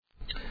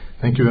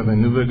Thank you, Rabbi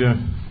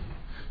Neuberger.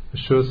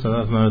 B'shur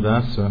Sarav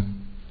Maradasa.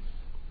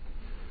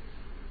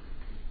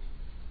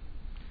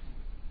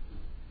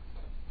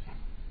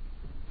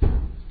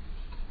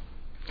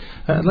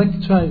 I'd like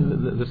to try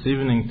this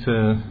evening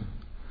to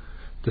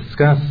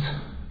discuss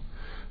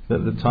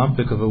the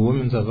topic of a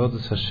woman's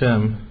Avodas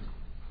Hashem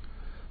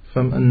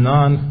from a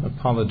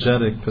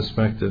non-apologetic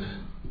perspective.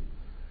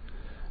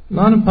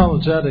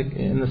 Non-apologetic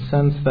in the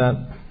sense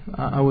that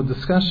our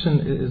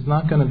discussion is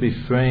not going to be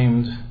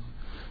framed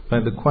by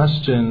the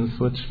questions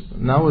which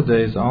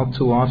nowadays all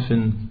too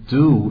often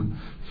do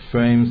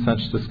frame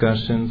such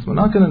discussions. We're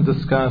not going to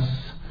discuss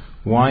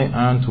why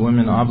aren't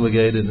women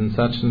obligated in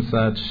such and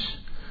such,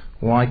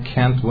 why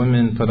can't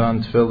women put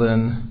on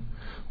tefillin,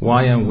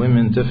 why are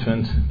women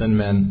different than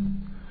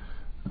men.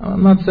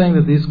 I'm not saying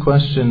that these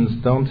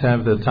questions don't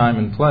have their time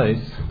and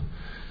place,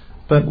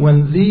 but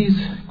when these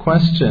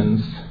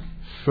questions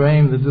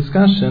frame the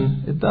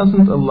discussion, it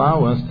doesn't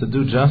allow us to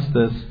do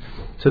justice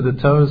to the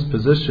Torah's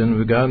position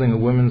regarding a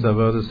woman's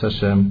Avodas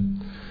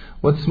Hashem.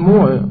 What's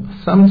more,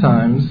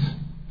 sometimes,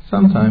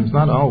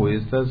 not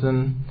always, there's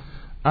an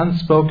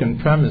unspoken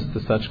premise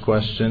to such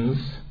questions,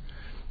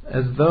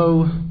 as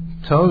though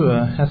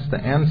Torah has to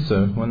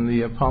answer when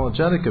the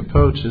apologetic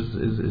approach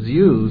is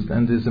used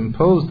and is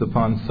imposed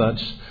upon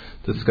such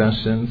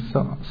discussions.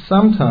 So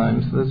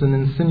sometimes there's an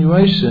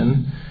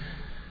insinuation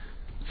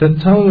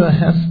that Torah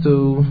has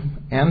to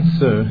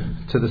answer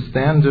to the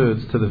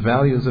standards, to the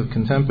values of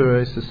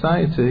contemporary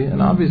society,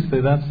 and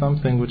obviously that's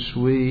something which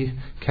we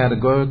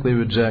categorically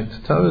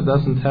reject. Torah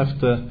doesn't have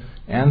to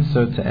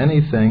answer to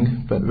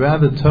anything, but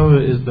rather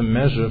Torah is the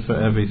measure for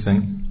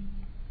everything.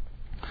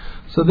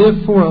 So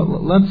therefore,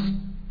 let's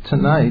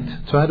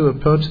tonight try to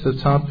approach the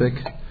topic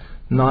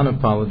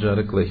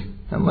non-apologetically,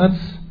 and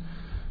let's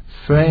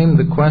frame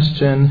the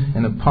question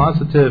in a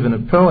positive and a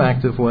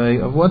proactive way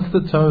of what's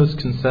the Torah's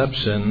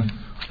conception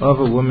of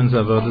a woman's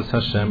Avodas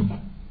Hashem.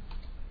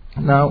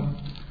 Now,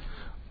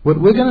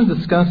 what we're going to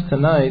discuss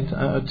tonight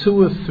are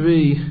two or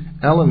three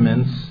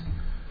elements,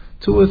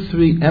 two or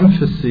three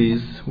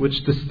emphases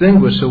which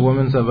distinguish a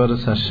woman's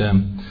Avodas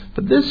Hashem.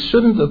 But this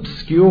shouldn't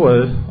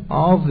obscure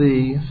all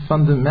the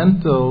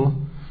fundamental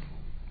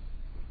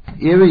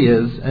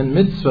areas and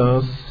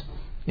mitzvahs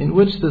in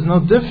which there's no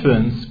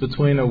difference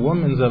between a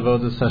woman's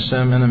Avodas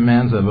Hashem and a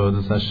man's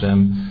Avodas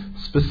Hashem.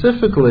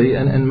 Specifically,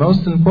 and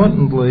most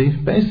importantly,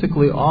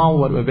 basically all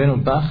what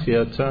Rabbeinu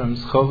Bachya terms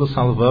Chovos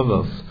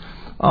Halvavos,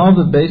 all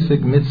the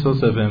basic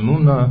mitzvahs of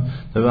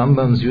Emunah, the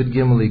Rambam's Yud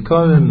Gimel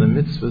Ikorim, the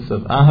mitzvahs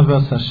of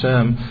Ahavas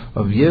Hashem,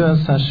 of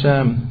Yiras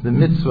Hashem, the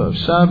mitzvah of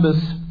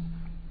Shabbos.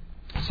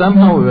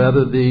 Somehow or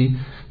other, the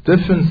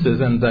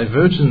differences and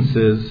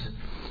divergences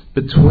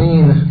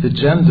between the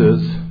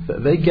genders,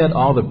 they get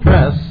all the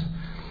press,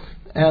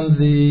 and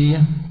the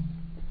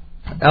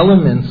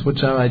elements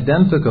which are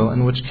identical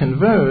and which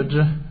converge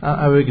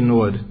are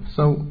ignored.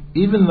 So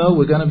even though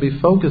we're going to be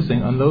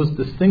focusing on those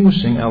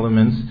distinguishing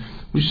elements,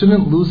 we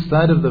shouldn't lose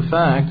sight of the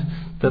fact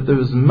that there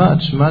is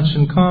much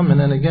in common,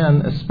 and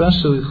again,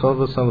 especially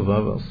Chovos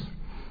Halvavos.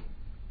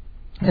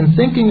 In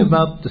thinking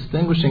about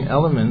distinguishing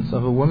elements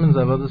of a woman's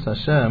Avodas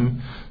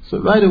Hashem, so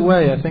right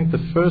away I think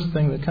the first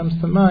thing that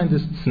comes to mind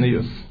is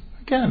tznius.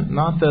 Again,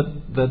 not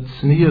that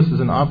tznius is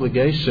an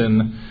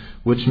obligation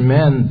which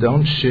men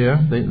don't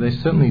share. They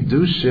certainly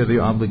do share the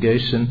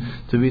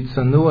obligation to be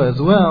tzanua as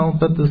well,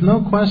 but there's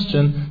no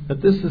question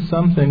that this is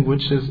something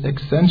which is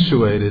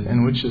accentuated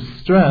and which is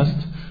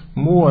stressed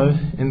more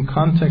in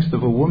context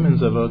of a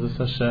woman's Avodas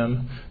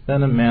Hashem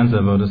than a man's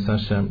Avodas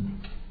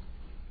Hashem.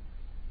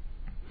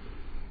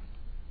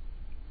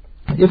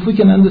 If we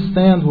can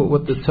understand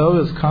what the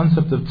Torah's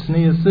concept of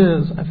tznius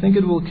is, I think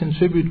it will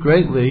contribute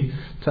greatly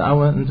to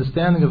our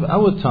understanding of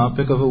our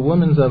topic of a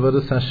woman's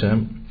Avodas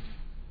Hashem.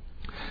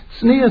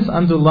 Tznius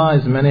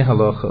underlies many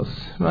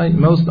halachos, right?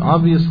 Most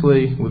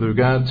obviously with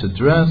regard to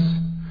dress.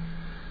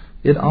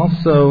 It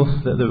also,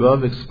 the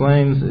Rabbi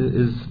explains,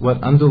 is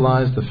what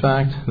underlies the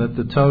fact that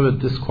the Torah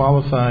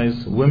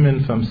disqualifies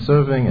women from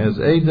serving as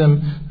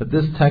Eidim, that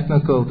this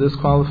technical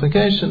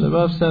disqualification, the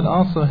Rabbi said,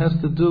 also has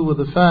to do with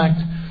the fact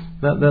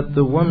that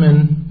the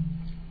woman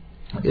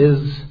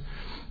is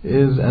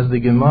as the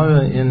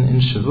Gemara in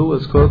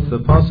Shavuos quotes the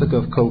pasuk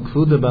of Kol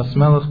Kvuda Bas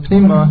Melech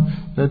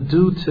Pnima, that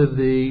due to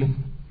the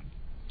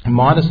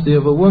modesty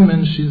of a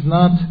woman, she's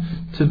not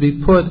to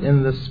be put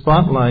in the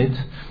spotlight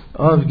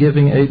of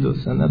giving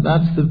edus, and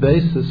that's the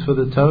basis for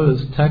the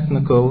Torah's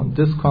technical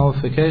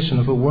disqualification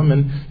of a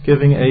woman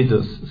giving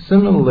edus.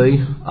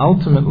 Similarly,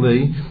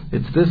 ultimately,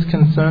 it's this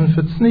concern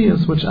for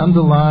tznius which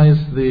underlies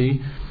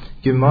the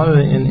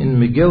Gemara in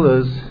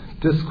Megillah's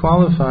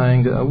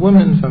disqualifying a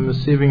woman from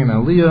receiving an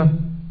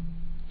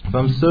aliyah,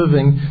 from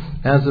serving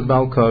as a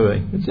Bal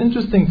Koreh. It's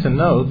interesting to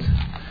note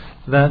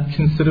that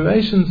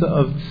considerations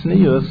of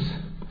tznius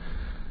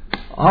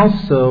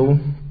also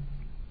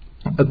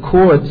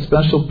accord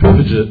special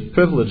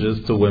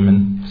privileges to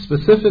women.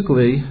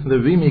 Specifically, the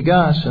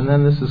Rimigash, and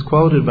then this is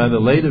quoted by the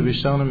later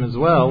Rishonim as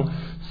well,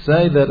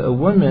 say that a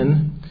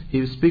woman,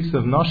 he speaks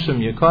of Noshim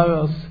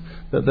Yekaros,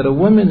 that a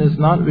woman is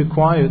not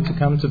required to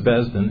come to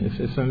Beis Din.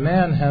 If a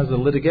man has a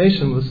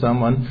litigation with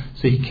someone,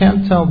 so he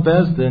can't tell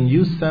Beis Din,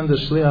 you send a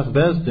shliach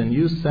Beis Din,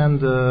 you send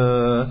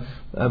the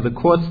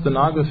court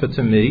stenographer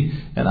to me,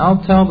 and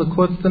I'll tell the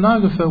court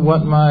stenographer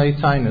what my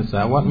tainas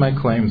are, what my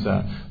claims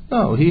are.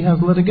 No, he has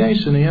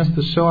litigation. He has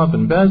to show up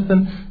in Beis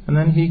Din, and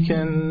then he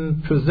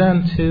can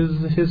present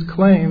his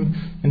claim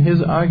and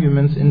his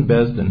arguments in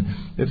Beis Din.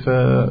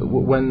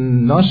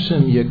 When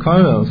Noshim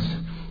Yekaros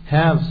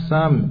have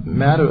some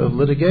matter of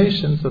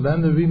litigation, so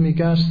then the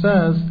Rimigash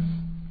says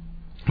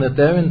that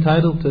they're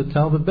entitled to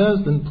tell the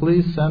Beis Din,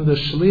 please send a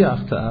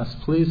shliach to us,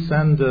 please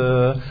send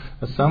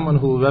someone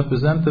who will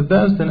represent the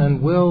Beis Din,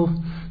 and we'll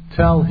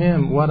tell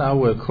him what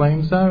our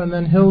claims are, and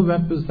then he'll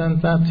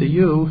represent that to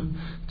you,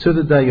 to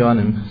the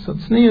Dayanim. So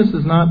tznius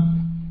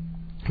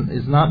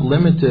is not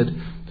limited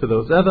to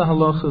those other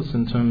halachas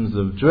in terms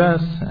of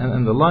dress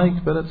and the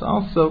like, but it's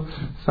also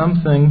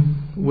something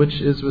which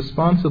is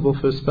responsible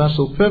for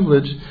special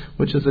privilege,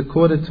 which is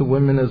accorded to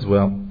women as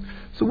well.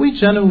 So we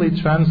generally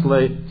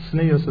translate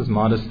tznius as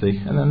modesty,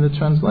 and then the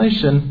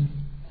translation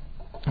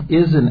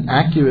is an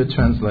accurate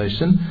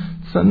translation.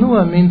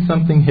 Tsanua means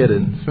something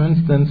hidden. For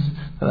instance,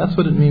 that's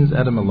what it means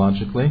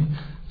etymologically.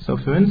 So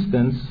for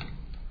instance,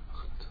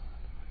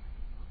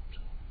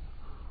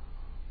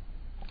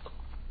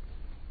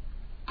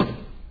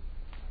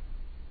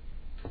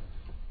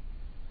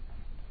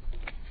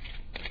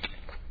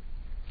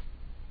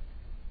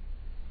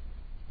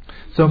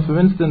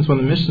 when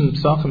the Mishnah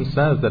Psachim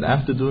says that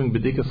after doing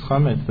B'dikas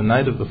Chametz the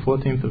night of the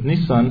 14th of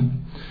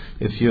Nisan,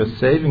 if you're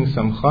saving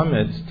some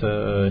Chametz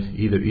to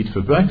either eat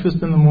for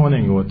breakfast in the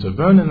morning or to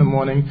burn in the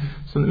morning,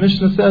 so the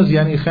Mishnah says,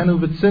 Yanichenu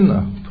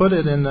b'tzinna, put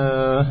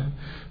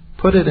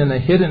it in a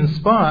hidden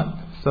spot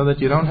so that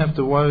you don't have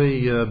to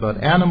worry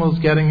about animals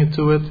getting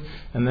into it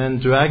and then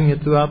dragging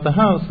it throughout the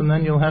house, and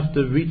then you'll have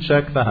to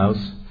recheck the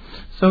house.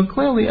 So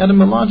clearly,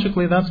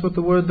 etymologically, that's what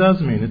the word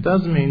does mean. It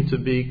does mean to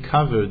be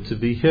covered, to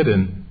be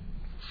hidden.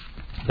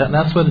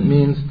 That's what it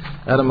means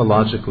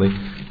etymologically.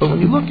 But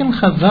when you look in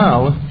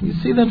Chazal, you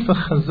see that for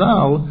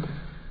Chazal,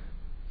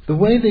 the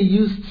way they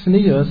use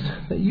tznius,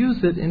 they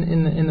use it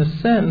in a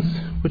sense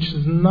which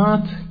is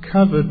not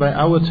covered by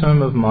our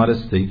term of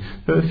modesty.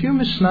 There are a few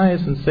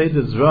Mishnayos in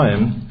Seder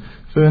Zroim.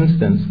 For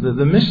instance,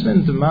 the Mishnah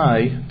in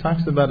Demai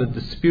talks about a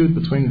dispute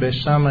between Beis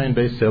Shammai and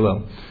Beis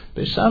Hillel.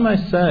 Beis Shammai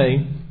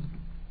say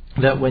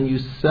that when you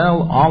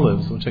sell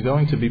olives, which are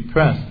going to be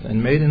pressed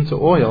and made into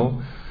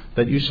oil,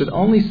 that you should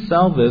only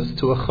sell this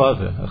to a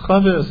chaver. A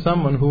chaver is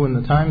someone who, in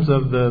the times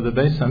of the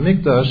Beis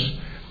Hamikdash,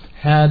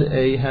 had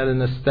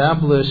an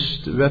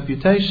established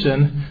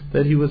reputation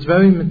that he was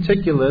very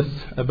meticulous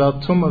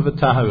about tumah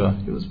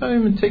v'tahara. He was very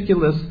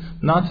meticulous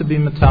not to be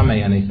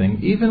metame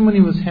anything. Even when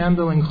he was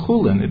handling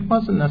chulin, it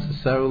wasn't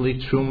necessarily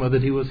truma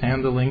that he was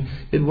handling.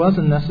 It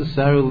wasn't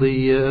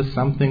necessarily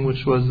something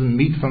which was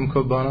meat from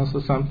korbanos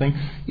or something.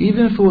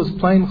 Even if it was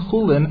plain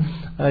chulin,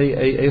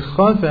 a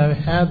chaver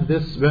had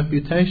this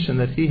reputation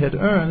that he had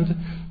earned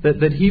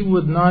that he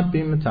would not be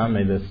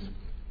metame this.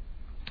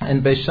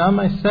 And Beis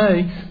Shammai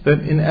say that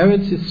in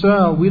Eretz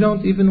Yisrael we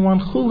don't even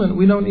want chulin,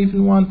 we don't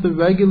even want the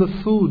regular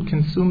food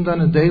consumed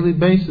on a daily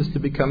basis to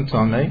become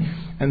tamei,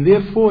 and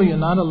therefore you're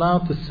not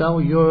allowed to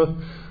sell your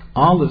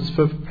olives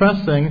for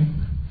pressing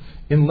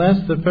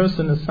unless the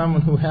person is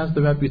someone who has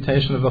the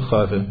reputation of a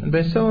chaver. And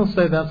Beis Hillel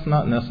say that's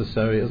not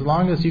necessary. As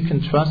long as you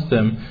can trust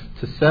him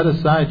to set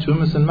aside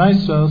trumas and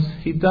maasros,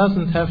 he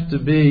doesn't have to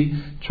be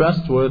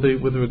trustworthy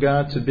with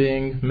regard to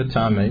being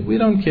metame. We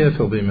don't care if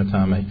he'll be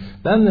metame.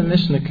 Then the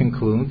Mishnah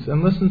concludes,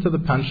 and listen to the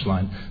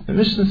punchline. The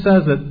Mishnah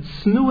says that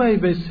tznuei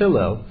Beis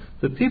Hillel,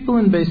 the people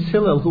in Beis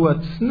Hillel who are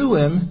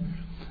tznuim,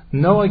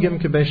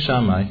 noagim ke Beis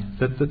Shammai,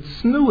 that the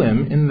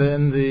tznuim in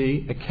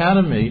the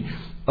academy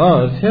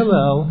of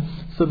Hillel,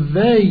 so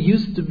they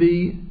used to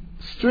be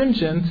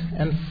stringent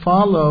and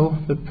follow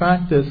the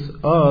practice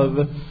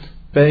of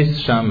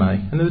Beis Shammai.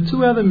 And there are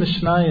two other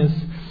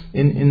Mishnayos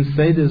in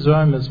Seder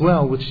Zorim as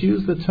well, which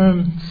use the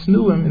term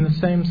tznuim in the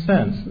same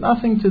sense.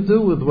 Nothing to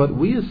do with what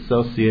we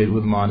associate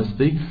with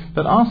modesty,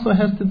 but also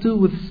has to do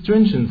with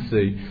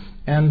stringency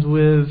and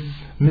with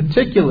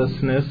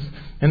meticulousness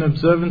in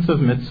observance of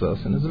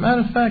mitzvahs. And as a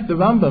matter of fact, the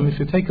Rambam, if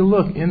you take a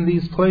look in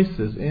these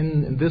places,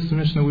 in this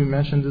Mishnah we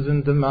mentioned is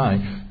in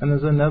Demai, and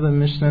there's another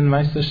Mishnah in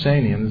Ma'aser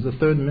Sheni, and there's a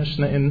third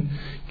Mishnah in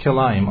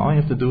Kilayim. All you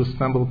have to do is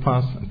stumble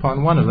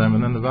upon one of them,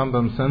 and then the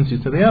Rambam sends you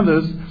to the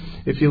others.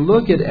 If you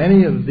look at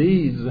any of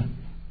these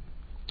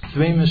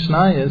three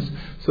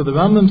Mishnayos, so the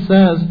Rambam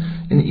says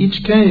in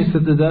each case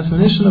that the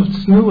definition of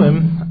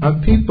tznuim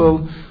are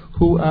people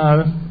who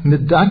are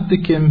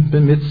medaktikim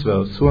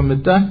b'mitzvos, who are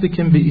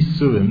medaktikim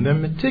b'isurim. They're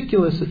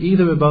meticulous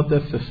either about their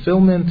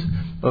fulfillment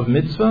of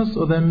mitzvos,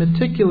 or they're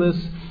meticulous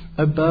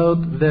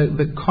about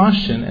the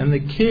caution and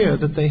the care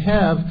that they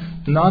have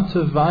not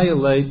to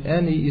violate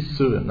any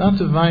isurim, not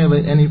to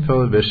violate any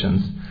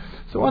prohibitions.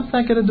 So what's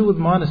that got to do with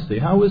modesty?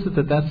 How is it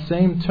that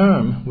same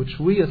term, which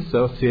we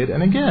associate,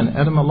 and again,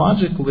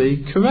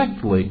 etymologically,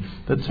 correctly,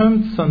 the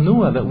term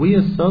tsanua that we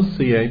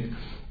associate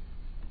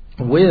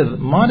with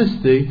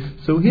modesty.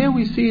 So here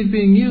we see it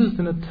being used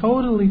in a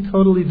totally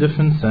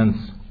different sense.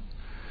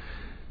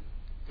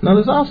 Now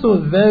there's also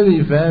a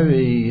very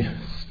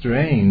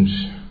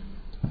strange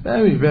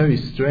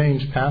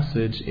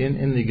passage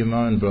in the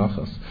Gemara in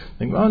Brachos.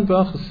 The Gemara in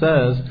Brachos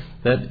says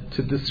that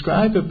to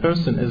describe a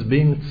person as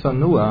being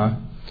tzanua,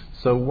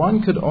 so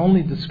one could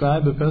only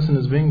describe a person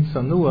as being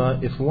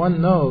tzanua if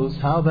one knows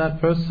how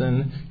that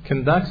person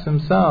conducts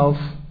himself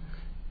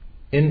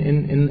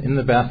in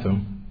the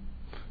bathroom.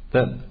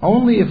 That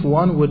only if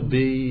one would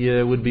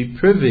be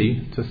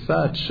privy to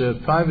such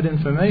private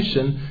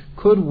information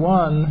could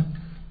one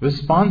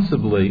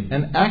responsibly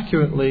and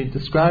accurately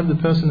describe the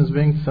person as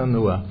being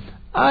tzanua.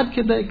 Ad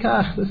kedei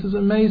kach, this is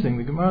amazing.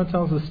 The Gemara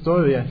tells a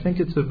story, I think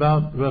it's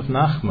about Rav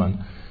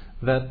Nachman,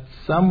 that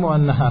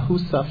someone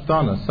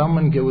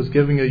was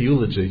giving a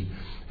eulogy,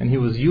 and he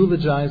was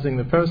eulogizing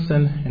the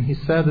person, and he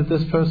said that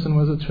this person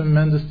was a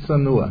tremendous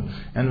tzanua.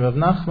 And Rav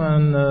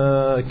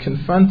Nachman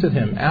confronted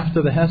him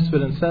after the hesped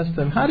and says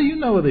to him, how do you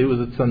know whether he was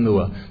a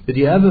tzanua? Did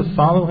you ever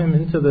follow him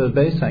into the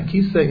Beis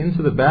HaKisei,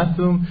 into the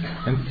bathroom,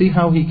 and see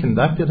how he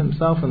conducted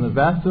himself in the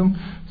bathroom?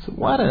 So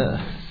what a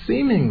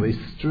seemingly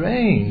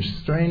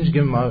strange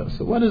Gemara.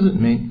 So what does it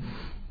mean?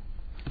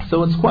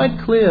 So it's quite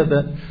clear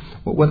that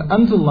what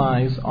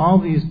underlies all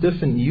these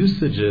different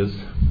usages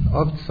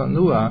of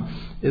tzanua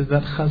is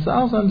that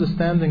Chazal's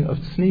understanding of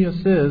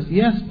tznius is,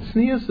 yes,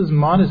 tznius is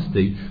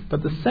modesty,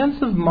 but the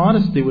sense of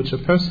modesty which a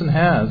person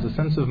has, the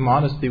sense of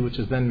modesty which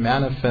is then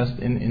manifest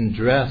in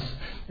dress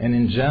and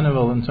in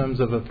general in terms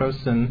of a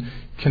person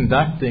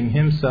conducting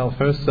himself,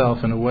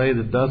 herself in a way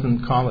that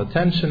doesn't call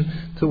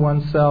attention to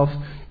oneself,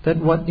 that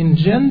what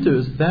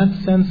engenders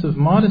that sense of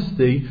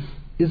modesty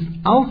is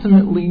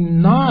ultimately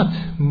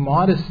not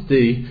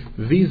modesty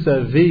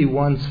vis-a-vis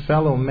one's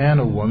fellow man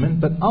or woman,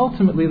 but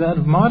ultimately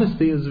that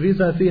modesty is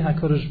vis-a-vis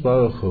HaKadosh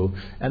Baruch Hu.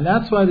 And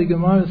that's why the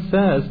Gemara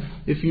says,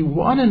 if you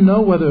want to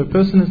know whether a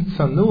person is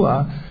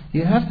tzanua,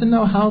 you have to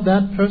know how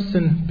that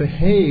person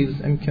behaves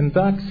and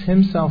conducts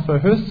himself or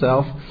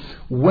herself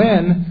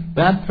when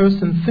that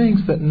person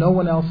thinks that no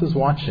one else is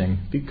watching.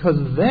 Because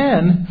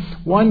then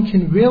one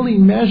can really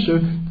measure,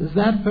 does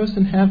that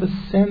person have a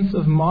sense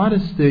of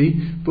modesty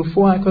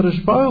before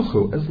HaKadosh Baruch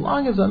Hu? As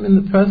long as I'm in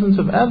the presence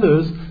of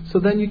others, so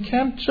then you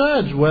can't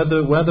judge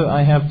whether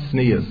I have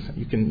tznius.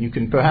 You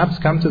can perhaps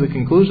come to the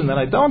conclusion that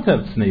I don't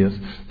have tznius,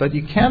 but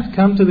you can't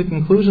come to the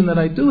conclusion that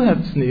I do have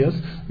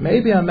tznius.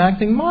 Maybe I'm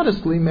acting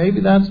modestly,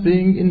 maybe that's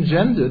being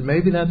engendered,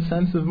 maybe that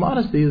sense of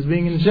modesty is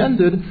being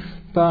engendered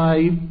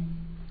by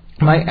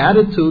my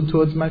attitude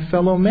towards my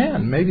fellow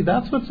man. Maybe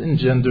that's what's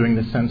engendering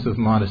the sense of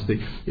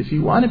modesty. If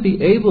you want to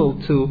be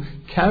able to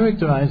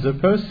characterize a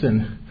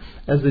person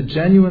as a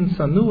genuine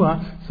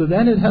tzanua, so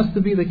then it has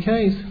to be the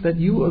case that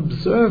you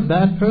observe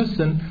that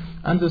person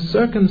under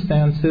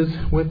circumstances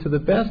where, to the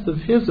best of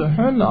his or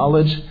her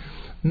knowledge,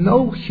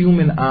 no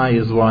human eye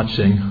is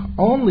watching.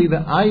 Only the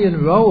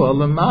ayin roa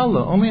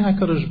lamala, only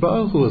HaKadosh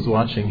Baruch Hu is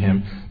watching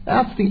him.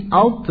 That's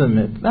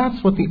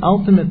what the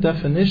ultimate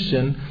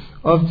definition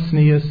of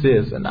tznius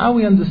is. And now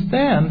we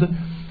understand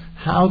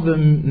how the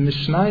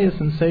Mishnayos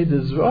and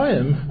Seder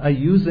Zroim are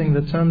using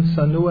the term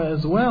tzanua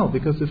as well.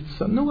 Because if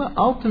tzanua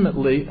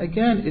ultimately,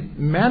 again, it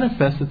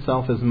manifests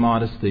itself as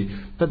modesty.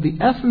 But the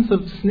essence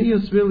of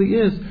tznius really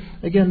is,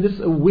 again, this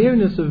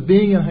awareness of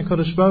being in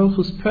HaKadosh Baruch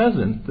Hu's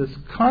presence, this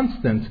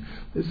constant,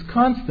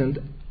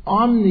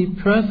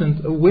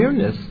 omnipresent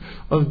awareness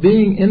of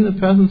being in the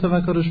presence of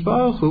HaKadosh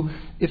Baruch Hu.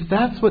 If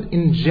that's what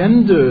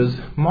engenders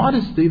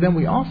modesty, then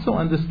we also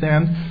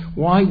understand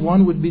why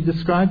one would be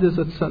described as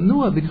a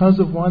tzanua, because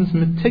of one's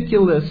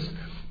meticulous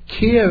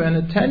care and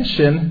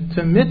attention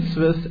to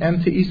mitzvahs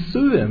and to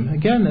isurim.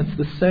 Again, it's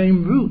the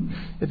same root.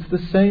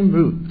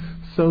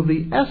 So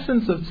the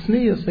essence of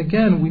tznius,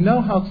 again, we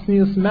know how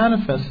tznius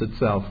manifests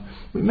itself.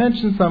 We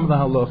mentioned some of the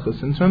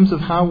halachas in terms of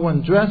how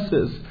one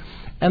dresses.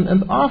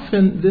 And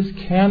often this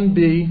can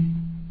be,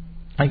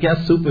 I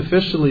guess,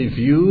 superficially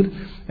viewed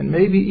and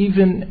maybe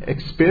even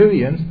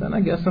experienced, and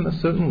I guess on a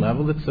certain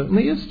level it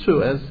certainly is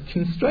true, as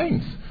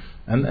constraints.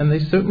 And they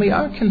certainly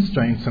are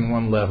constraints on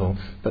one level.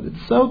 But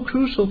it's so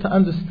crucial to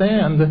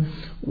understand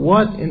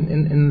what,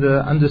 in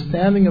the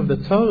understanding of the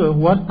Torah,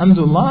 what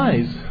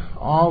underlies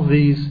all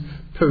these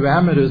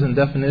parameters and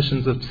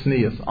definitions of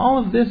tznius. All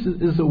of this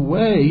is a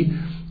way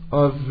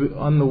of,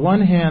 on the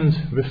one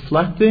hand,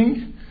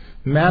 reflecting,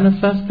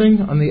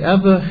 manifesting, on the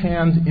other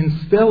hand,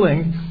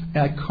 instilling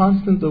a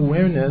constant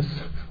awareness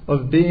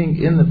of being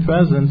in the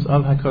presence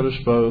of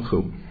HaKadosh Baruch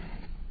Hu.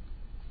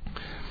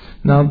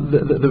 Now, the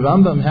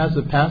Rambam has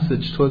a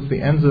passage towards the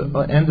end of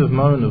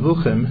Moreh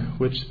Nevuchim,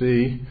 which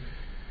the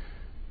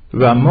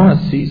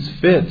Ramah sees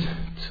fit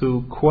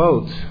to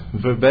quote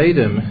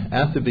verbatim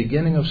at the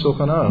beginning of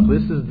Shulchan Aruch.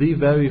 This is the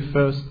very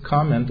first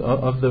comment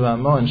of the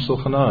Ramah in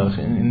Shulchan Aruch.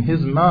 In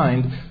his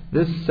mind,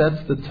 this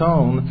sets the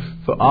tone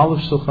for all of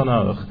Shulchan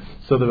Aruch.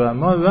 So the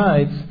Ramah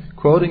writes,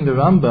 quoting the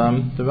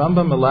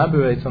Rambam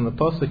elaborates on the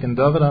pasuk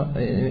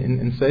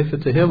in Sefer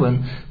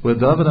Tehillim, where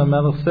David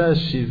HaMelech says,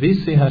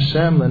 Shivisi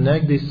Hashem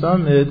lenegdi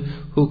samid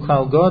hu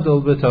kal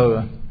gadol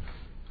b'Torah.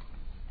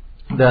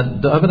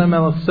 that the David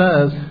HaMelech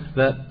says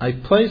that I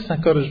place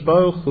HaKadosh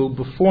Baruch Hu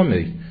before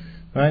me,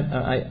 right?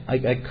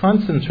 I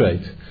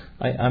concentrate.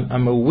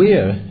 I'm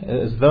aware,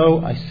 as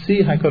though I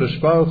see HaKadosh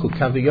Baruch Hu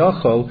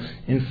Kaviyachol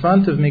in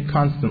front of me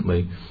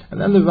constantly. And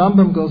then the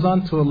Rambam goes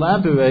on to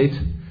elaborate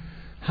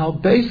how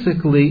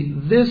basically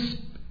this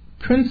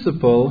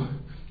principle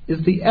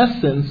is the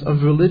essence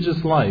of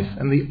religious life,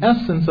 and the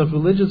essence of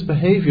religious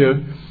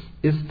behavior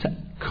is to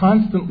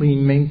constantly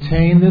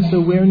maintain this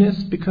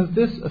awareness, because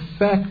this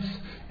affects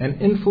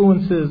and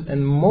influences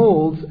and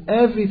molds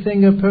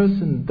everything a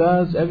person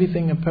does,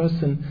 everything a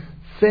person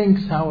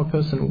thinks, how a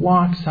person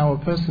walks, how a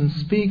person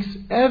speaks.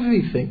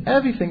 Everything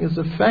is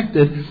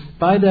affected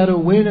by that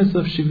awareness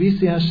of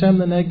Shivisi Hashem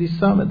L'Negdi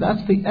Samad.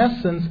 That's the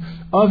essence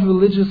of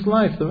religious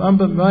life. The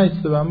Rambam writes,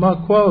 the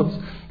Rambam quotes,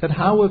 that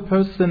how a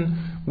person,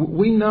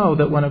 we know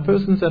that when a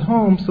person's at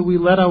home, so we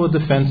let our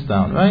defense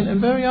down, right? And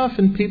very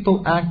often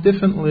people act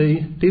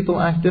differently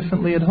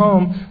at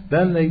home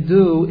than they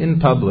do in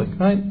public,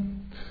 right?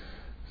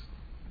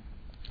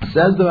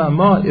 Says the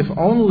Rambam, if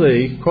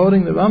only,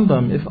 quoting the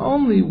Rambam, if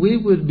only we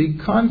would be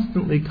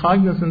constantly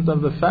cognizant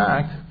of the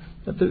fact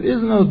that there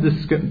is no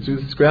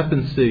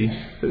discrepancy,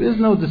 there is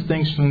no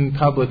distinction in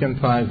public and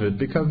private,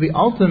 because the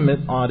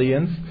ultimate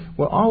audience,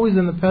 we're always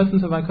in the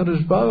presence of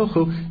HaKadosh Baruch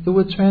Hu, it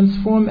would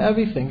transform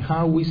everything,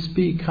 how we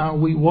speak, how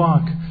we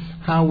walk,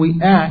 how we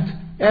act,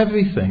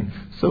 everything.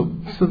 So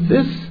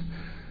this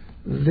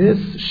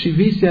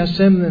Shivisi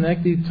Hashem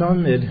L'Negdi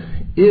Tamid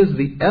is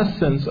the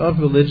essence of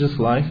religious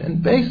life,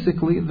 and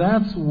basically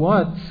that's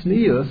what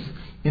Tznius,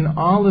 in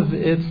all of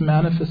its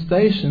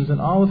manifestations and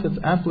all of its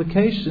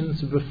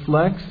applications,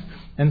 reflects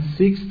and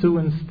seeks to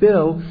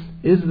instill,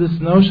 is this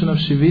notion of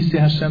Shivisi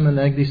Hashem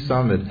L'Negdi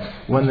Samid.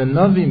 When the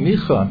Navi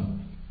Micha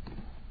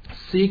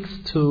seeks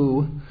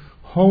to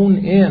hone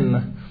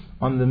in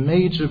on the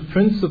major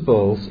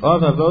principles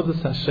of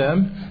Avodas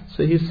Hashem,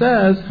 so he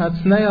says,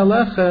 Hatznei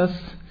Aleches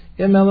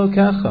Im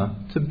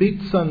Elokecha, to be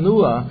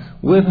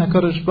tzanua with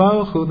HaKadosh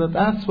Baruch Hu,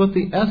 that's what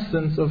the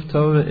essence of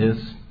Torah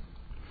is.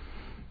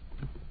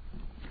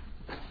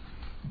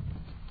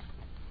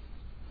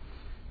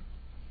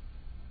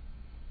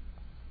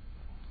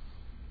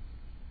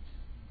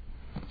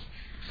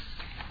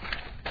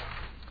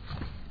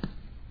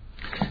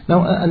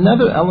 Now,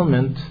 another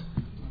element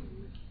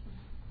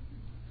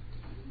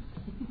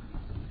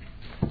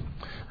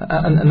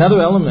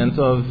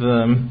of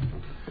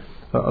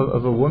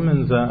a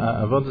woman's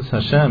Avodas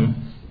Hashem,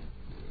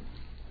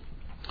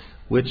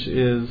 which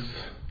is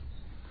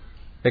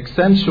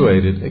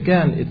accentuated.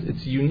 Again,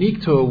 it's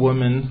unique to a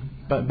woman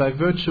by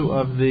virtue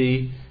of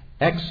the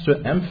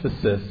extra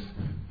emphasis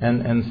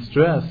and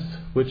stress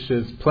which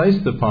is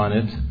placed upon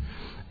it,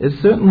 is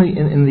certainly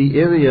in the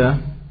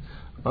area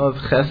of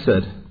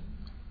chesed.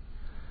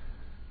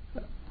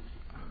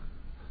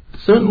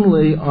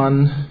 Certainly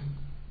on,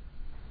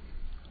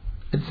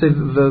 I'd say,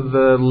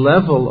 the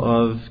level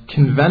of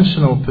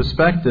conventional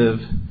perspective,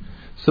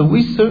 so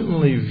we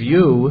certainly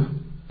view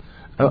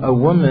a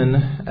woman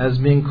as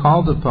being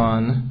called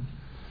upon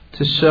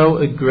to show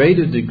a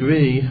greater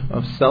degree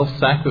of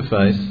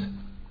self-sacrifice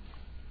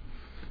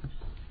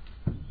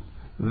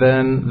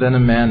than a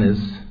man is.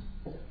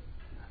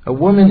 A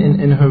woman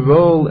in her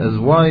role as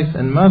wife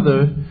and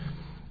mother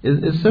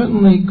is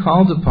certainly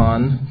called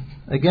upon,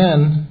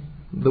 again,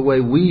 the way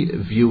we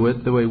view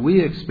it, the way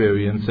we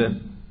experience it,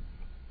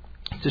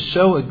 to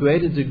show a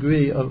greater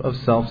degree of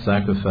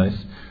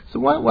self-sacrifice. So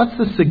what's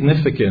the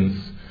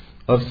significance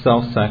of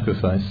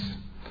self-sacrifice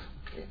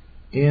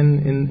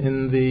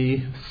in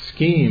the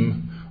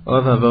scheme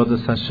of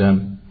Avodas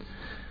Hashem?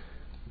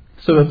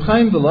 So Reb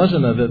Chaim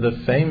Volozhiner,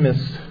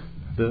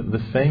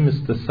 the famous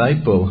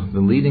disciple,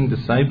 the leading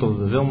disciple of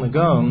the Vilna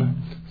Gaon,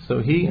 so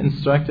he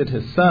instructed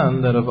his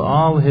son that of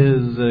all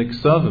his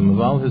ksavim, of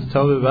all his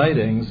Torah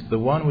writings, the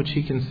one which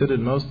he considered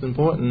most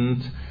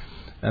important,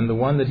 and the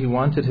one that he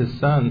wanted his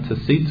son to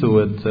see to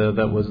it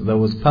that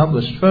was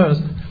published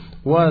first,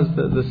 was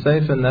the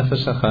Sefer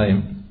Nefesh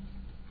HaChaim.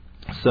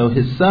 So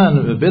his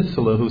son, Rabbi,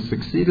 who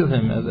succeeded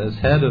him as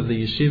head of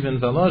the yeshiva in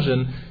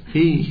Volozhin,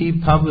 he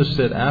published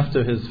it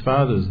after his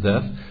father's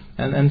death,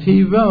 and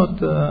he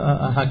wrote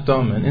a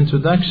hakdama, an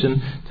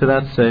introduction to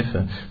that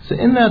Sefer. So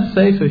in that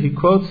Sefer he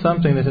quotes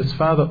something that his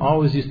father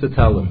always used to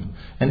tell him,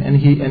 and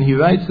he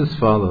writes as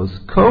follows: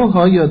 Kol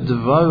haya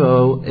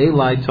dvaro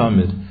elai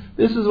tamid.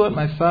 This is what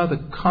my father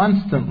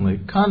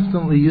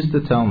constantly used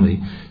to tell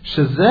me.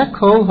 Shezeh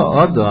kol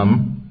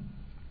ha'adam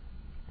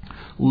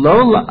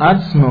lo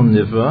la'atzmo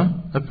nivra.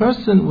 A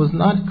person was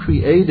not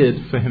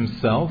created for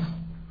himself.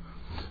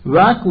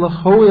 Rak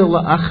lahoil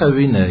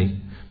la'acharine,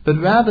 but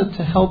rather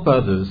to help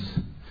others.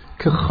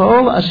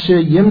 Kechol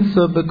asher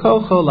yimtza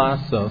b'kol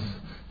asos,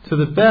 to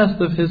the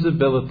best of his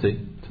ability.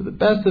 To the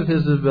best of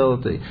his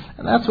ability.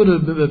 And that's what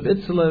Rabbi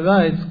Itzler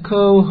writes,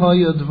 Kol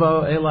hoya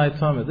dvar elai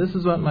tamid. This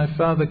is what my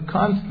father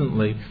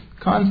constantly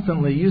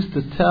used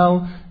to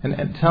tell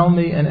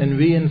me and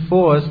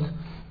reinforced,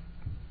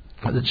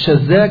 that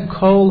shazeh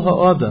kol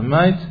ha'adam,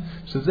 right?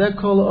 Shezeh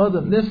kol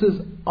adam. This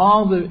is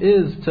all there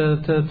is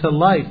to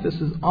life. This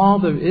is all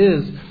there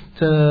is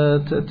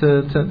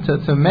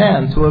to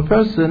man, to a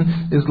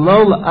person, is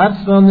lo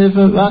la'atzvo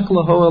niver rak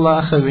laho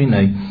ala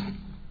acharine.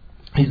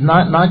 He's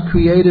not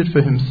created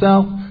for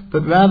himself,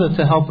 but rather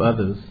to help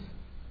others.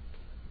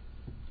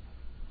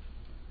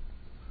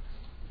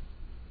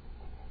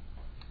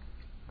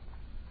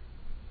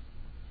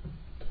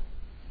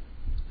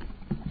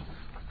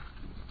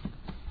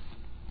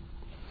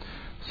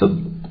 So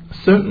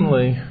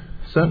certainly,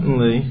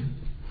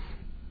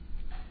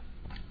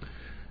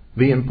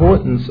 the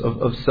importance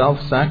of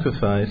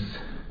self-sacrifice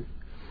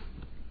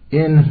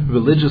in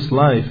religious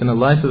life, in a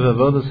life of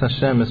Avodas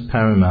Hashem, is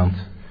paramount.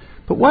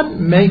 But what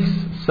makes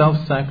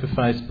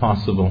self-sacrifice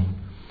possible?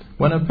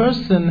 When a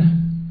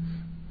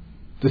person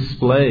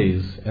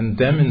displays and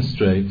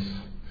demonstrates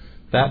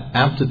that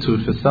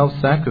aptitude for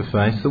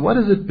self-sacrifice, so what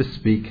does it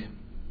bespeak?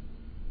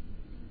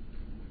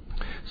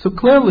 So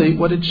clearly,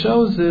 what it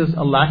shows is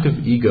a lack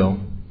of ego.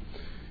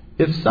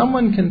 If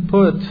someone can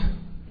put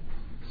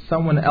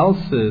someone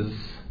else's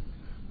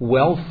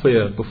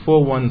welfare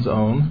before one's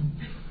own,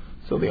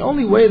 so the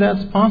only way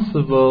that's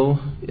possible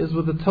is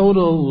with a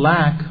total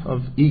lack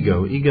of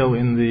ego. Ego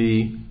in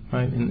the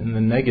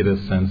negative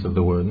sense of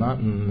the word, not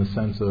in the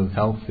sense of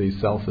healthy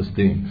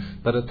self-esteem,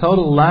 but a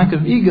total lack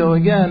of ego,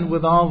 again,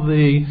 with all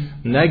the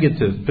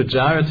negative,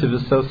 pejorative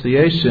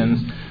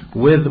associations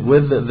with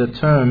the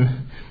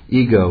term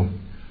ego.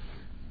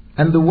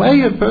 And the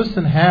way a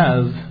person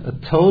has a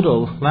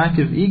total lack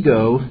of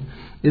ego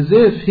is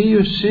if he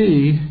or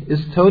she is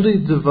totally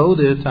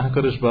devoted to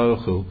HaKadosh Baruch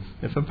Hu.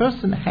 If a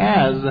person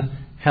has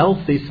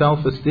healthy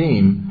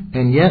self-esteem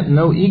and yet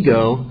no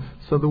ego,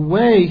 so the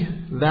way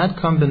that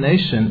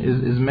combination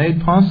is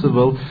made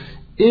possible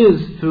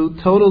is through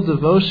total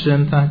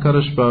devotion to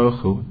HaKadosh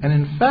Baruch Hu. And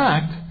in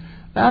fact,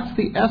 that's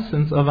the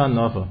essence of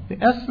Anova.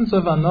 The essence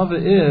of Anova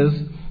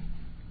is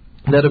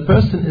that a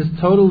person is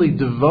totally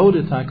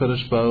devoted to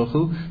HaKadosh Baruch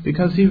Hu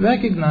because he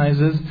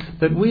recognizes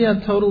that we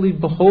are totally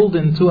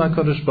beholden to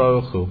HaKadosh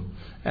Baruch Hu.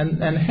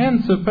 And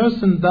hence a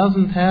person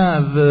doesn't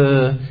have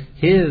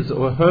his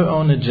or her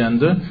own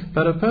agenda,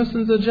 but a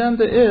person's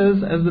agenda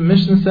is, as the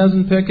Mishnah says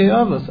in Pirkei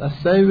Avos,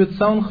 Asei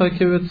ritzoncha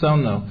ki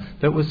ritzono,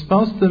 that we're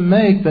supposed to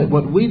make that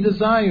what we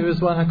desire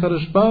is what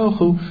HaKadosh Baruch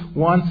Hu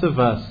wants of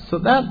us. So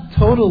that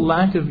total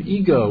lack of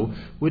ego,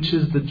 which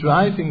is the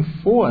driving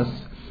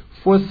force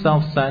for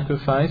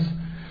self-sacrifice,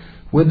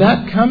 where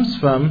that comes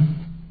from,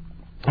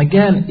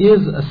 again,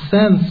 is a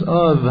sense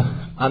of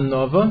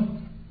anova,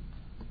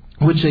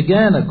 which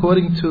again,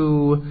 according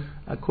to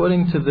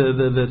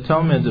the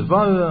Talmud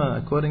Devara,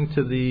 according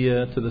to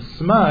the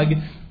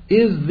Smag,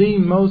 is the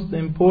most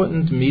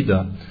important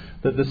midah.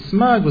 That the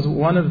Smag was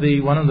one of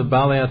the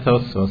Balei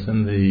HaTosfos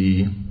in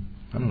the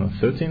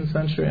 13th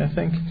century, I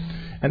think.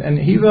 And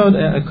he wrote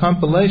a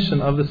compilation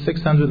of the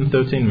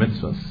 613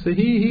 mitzvahs. So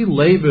he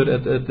labored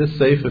at this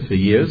sefer for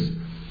years,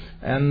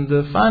 and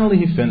finally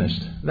he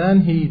finished.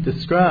 Then he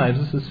describes,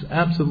 this is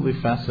absolutely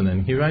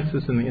fascinating, he writes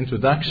this in the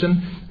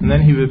introduction, and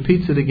then he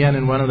repeats it again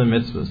in one of the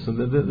mitzvahs. So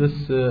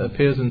this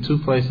appears in two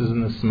places in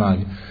the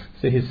Smag.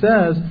 So he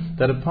says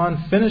that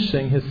upon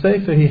finishing his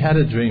sefer, he had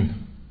a dream.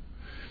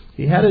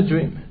 He had a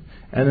dream.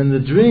 And in the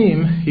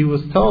dream, he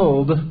was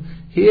told,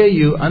 here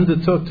you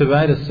undertook to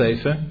write a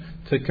sefer,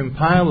 to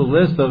compile a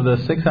list of the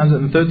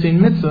 613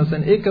 mitzvahs,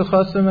 and Ikar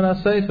Chosem and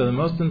HaSefer, the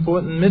most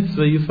important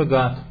mitzvah, you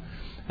forgot.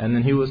 And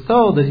then he was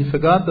told that he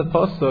forgot the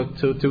posuk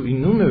to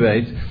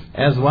enumerate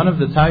as one of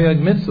the Taryag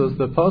mitzvahs,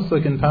 the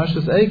posuk in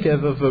Parshas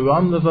Eikev of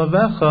V'ram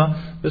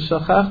levavecha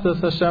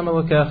v'shachachtas Hashem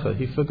Elokecha.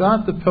 He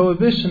forgot the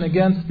prohibition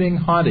against being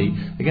haughty,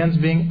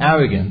 against being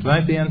arrogant,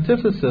 right? The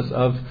antithesis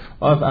of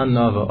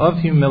anova, of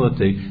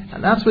humility.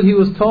 And that's what he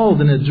was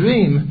told in a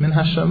dream, min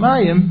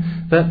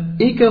hashamayim, that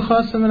Ikar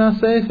Chosem and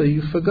HaSefer,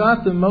 you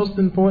forgot the most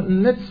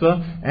important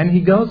mitzvah, and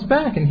he goes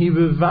back and he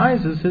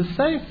revises his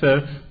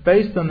sefer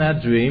based on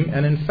that dream.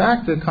 And in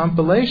fact, the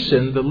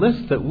compilation, the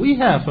list that we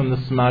have from the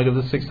Smag of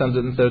the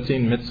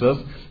 613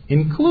 mitzvahs,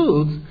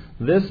 includes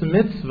this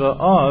mitzvah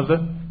of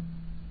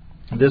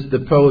the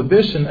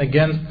prohibition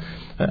against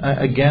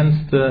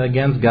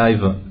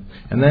gaiva.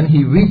 And then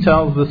he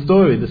retells the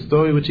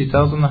story which he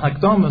tells in the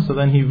Hakdama. So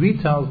then he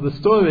retells the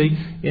story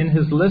in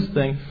his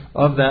listing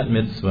of that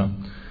mitzvah.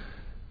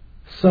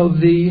 So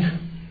the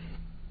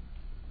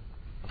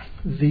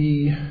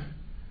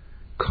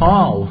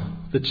call,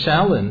 the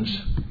challenge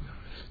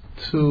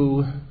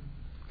to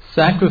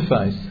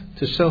sacrifice,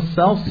 to show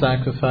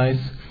self-sacrifice,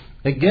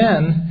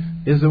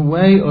 again, is a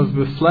way of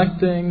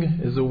reflecting,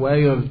 is a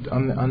way of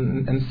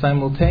and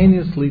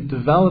simultaneously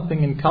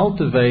developing and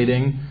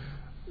cultivating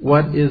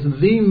what is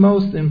the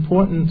most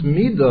important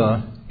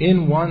midah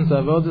in one's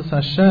Avodas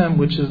Hashem,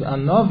 which is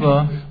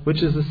anova,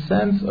 which is a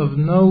sense of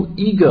no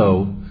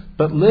ego,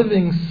 but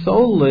living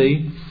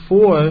solely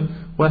for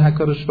what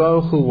HaKadosh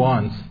Baruch Hu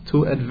wants,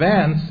 to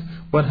advance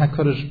what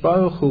HaKadosh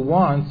Baruch Hu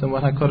wants and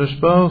what HaKadosh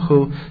Baruch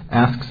Hu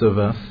asks of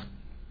us.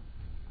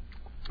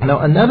 Now,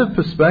 another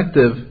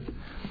perspective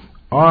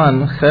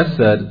on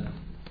Chesed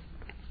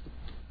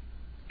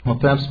Well,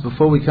 perhaps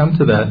before we come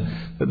to that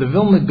the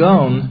Vilna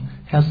Gaon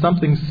has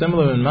something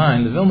similar in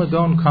mind. The Vilna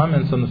Gaon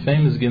comments on the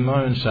famous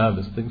Gemara in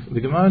Shabbos. The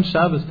Gemara in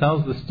Shabbos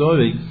tells the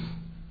story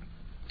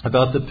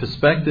about the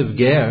prospective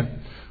ger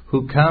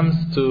who comes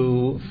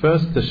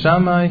first to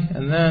Shammai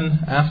and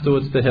then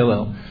afterwards to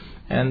Hillel.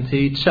 And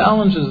he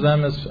challenges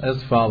them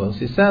as follows.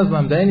 He says,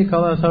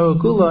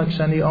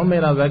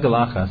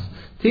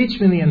 teach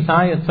me the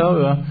entire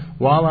Torah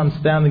while I'm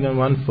standing on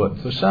one foot.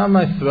 So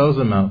Shammai throws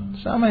him out.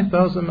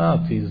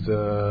 He's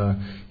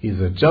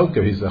a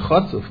joker, he's a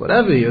chotzuf,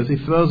 whatever he is, he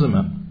throws him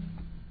out.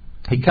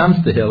 He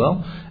comes to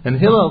Hillel, and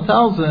Hillel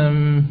tells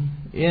him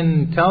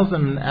in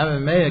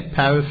Aramaic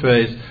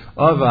paraphrase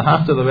of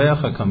Ahavta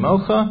l'reacha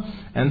kamocha,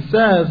 and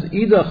says,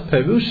 Idach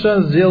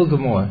perusha zil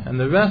gemor. And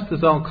the rest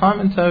is all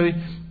commentary.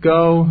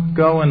 Go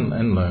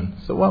and learn.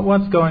 So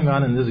what's going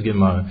on in this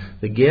Gemara?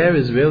 The ger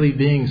is really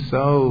being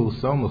so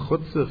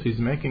mechutzef. He's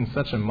making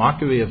such a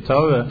mockery of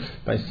Torah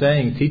by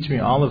saying, teach me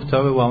all of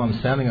Torah while I'm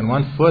standing on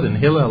one foot, and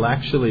Hillel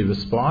actually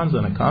responds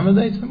and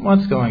accommodates him.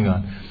 What's going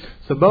on?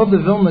 So both the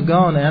Vilna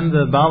Gaon and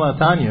the Baal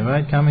HaTanya,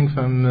 right, coming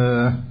from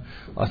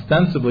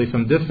ostensibly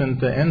from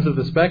different ends of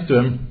the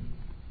spectrum,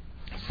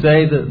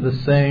 say the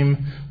same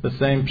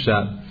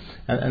pshat.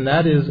 And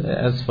that is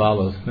as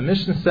follows. The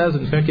Mishnah says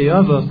in Pirkei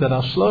Avos that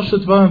al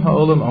shloshet dvarim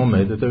ha'olam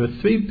omed, that there are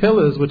three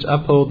pillars which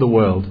uphold the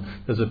world.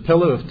 There's a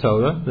pillar of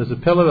Torah, there's a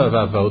pillar of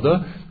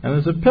Avoda, and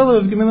there's a pillar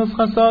of Gemilas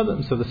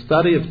Chasadim. So the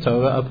study of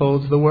Torah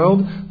upholds the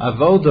world.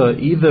 Avoda,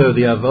 either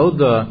the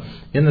Avoda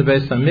in the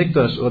Beis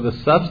HaMikdash or the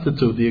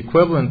substitute, the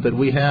equivalent that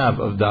we have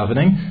of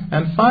davening.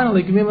 And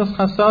finally, Gemilas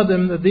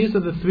Chasadim, that these are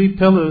the three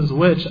pillars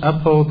which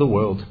uphold the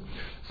world.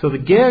 So the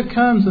ger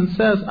comes and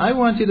says, I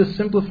want you to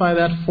simplify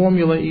that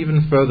formula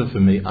even further for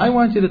me. I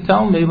want you to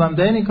tell me,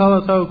 Lamdeni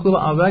kol haTorah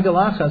kula al regel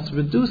achas,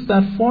 reduce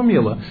that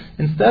formula.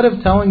 Instead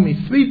of telling me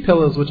three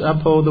pillars which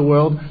uphold the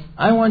world,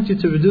 I want you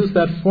to reduce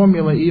that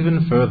formula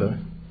even further.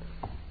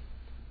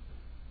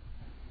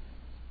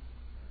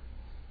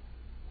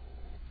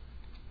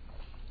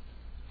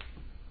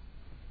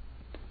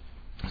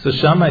 So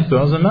Shammai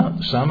throws him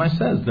out. Shammai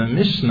says, the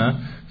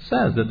Mishnah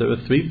says that there are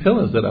three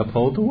pillars that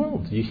uphold the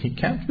world. You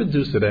can't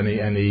reduce it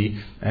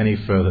any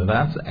further.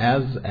 That's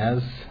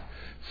as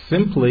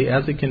simply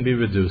as it can be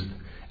reduced.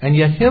 And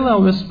yet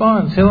Hillel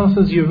responds. Hillel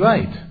says, you're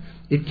right.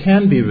 It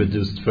can be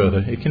reduced further.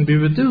 It can be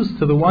reduced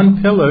to the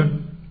one pillar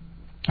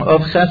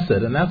of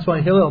chesed. And that's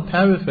why Hillel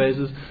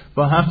paraphrases,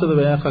 V'ahavta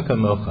l'reacha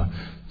kamocha.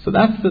 So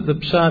that's the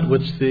pshat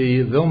which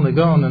the Vilna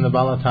Gaon and the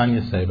Baal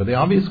HaTanya say. But the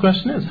obvious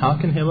question is, how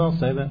can Hillel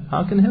say that?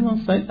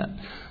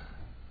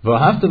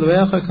 V'ahavta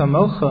l'reacha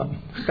kamocha.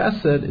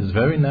 Chesed is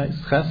very nice.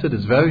 Chesed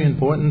is very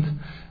important.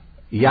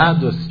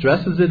 Yadus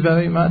stresses it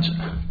very much.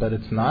 But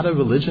it's not a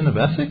religion of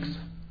ethics.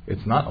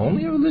 It's not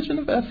only a religion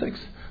of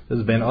ethics.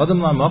 There's ben adam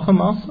la'mocham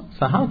also.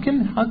 So how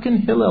can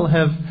Hillel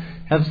have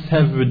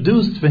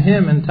reduced for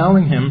him and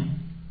telling him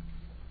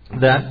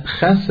that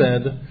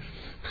chesed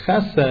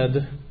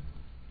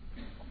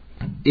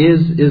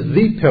is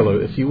the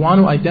pillar? If you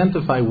want to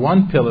identify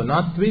one pillar,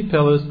 not three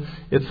pillars,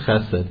 it's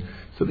chesed.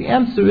 So the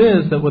answer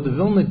is that what the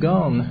Vilna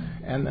Gaon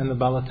and the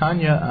Baal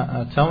HaTanya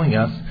are telling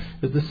us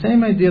is the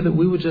same idea that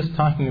we were just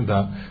talking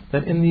about.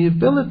 That in the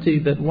ability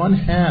that one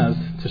has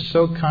to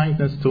show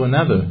kindness to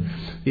another,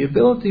 the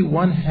ability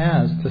one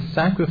has to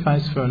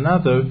sacrifice for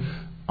another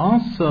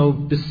also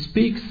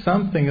bespeaks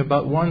something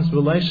about one's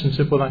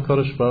relationship with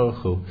HaKadosh Baruch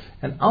Hu.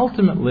 And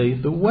ultimately,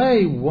 the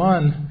way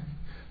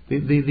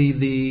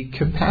the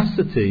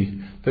capacity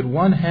that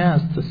one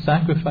has to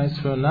sacrifice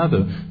for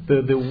another,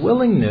 the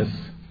willingness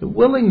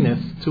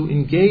to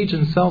engage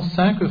in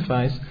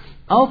self-sacrifice,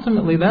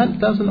 ultimately that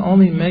doesn't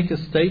only make a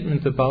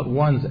statement about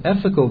one's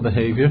ethical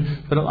behavior,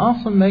 but it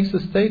also makes a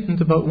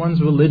statement about one's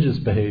religious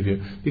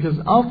behavior. Because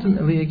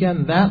ultimately,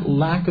 again, that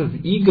lack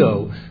of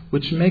ego,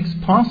 which makes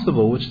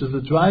possible, which is the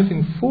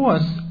driving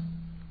force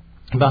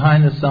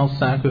behind the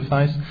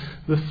self-sacrifice,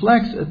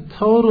 reflects a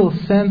total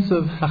sense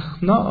of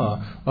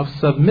hachna'ah, of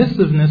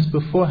submissiveness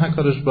before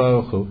HaKadosh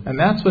Baruch Hu. And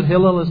that's what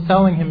Hillel is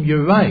telling him,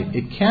 you're right,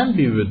 it can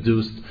be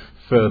reduced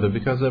further,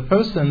 because a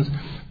person's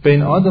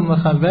bein adam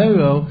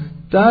l'chavero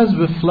does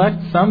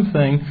reflect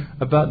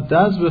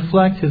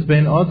his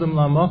bein adam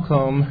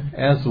la'mokom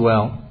as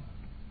well.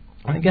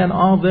 And again,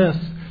 all this,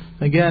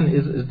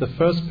 is the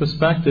first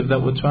perspective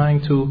that we're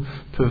trying to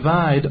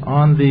provide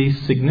on the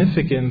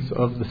significance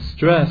of the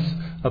stress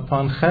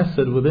upon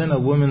chesed within a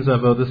woman's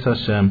avodas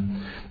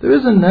Hashem. There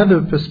is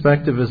another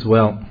perspective as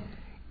well,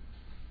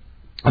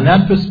 and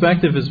that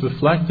perspective is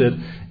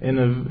reflected in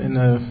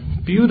a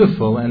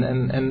beautiful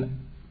and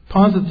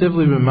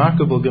positively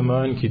remarkable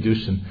Gemara in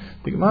Kiddushin.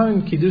 The Gemara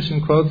in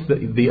Kiddushin quotes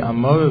the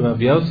Amor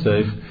of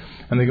Yosef,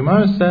 and the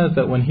Gemara says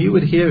that when he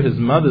would hear his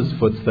mother's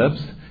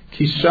footsteps,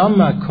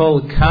 Kishama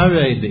kol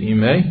kare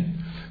de'imeh,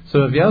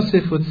 so Rav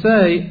Yosef would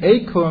say,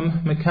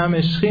 Eikum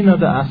mekame shchina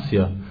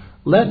da'asya,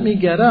 let me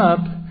get up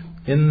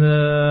in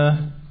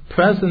the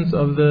presence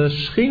of the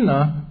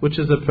Shechina which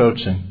is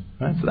approaching.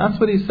 Right? So that's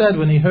what he said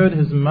when he heard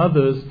his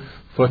mother's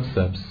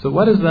footsteps. So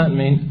what does that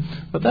mean?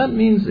 What that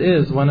means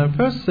is when a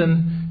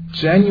person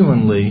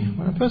genuinely,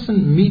 when a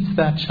person meets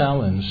that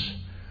challenge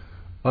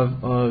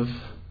of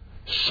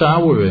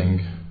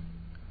showering,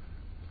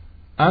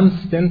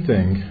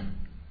 unstinting,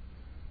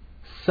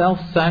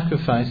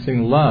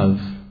 self-sacrificing love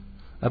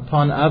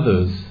upon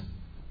others,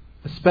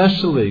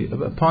 especially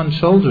upon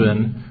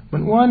children,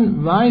 when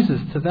one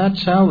rises to that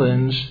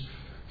challenge,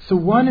 so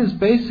one is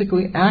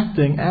basically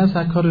acting as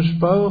HaKadosh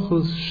Baruch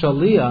Hu's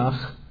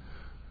shaliach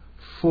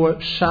for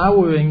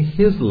showering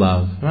His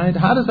love, right?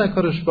 How does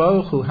HaKadosh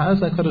Baruch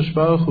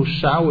Hu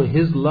shower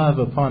His love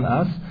upon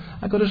us?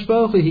 HaKadosh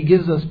Baruch Hu, He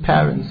gives us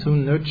parents who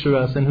nurture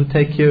us and who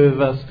take care of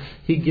us.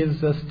 He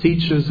gives us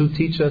teachers who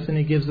teach us, and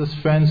He gives us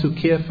friends who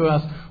care for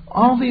us.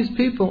 All these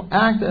people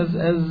act as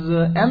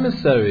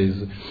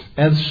emissaries,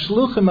 as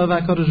shluchim of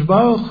HaKadosh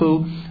Baruch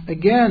Hu,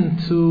 again,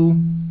 to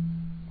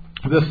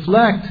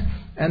reflect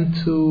and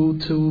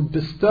to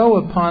bestow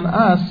upon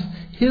us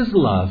His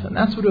love. And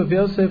that's what Rabbi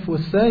Yosef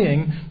was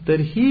saying, that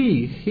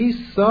he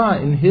saw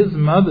in his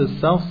mother's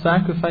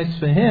self-sacrifice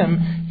for him,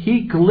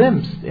 he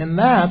glimpsed in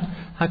that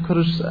a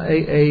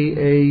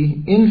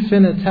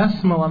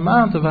infinitesimal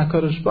amount of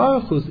HaKadosh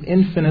Baruch Hu's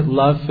infinite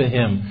love for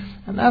him.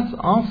 And that's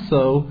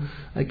also,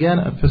 again,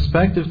 a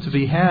perspective to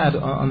be had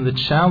on the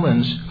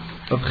challenge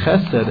of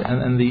chesed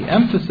and the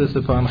emphasis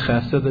upon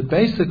chesed, that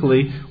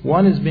basically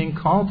one is being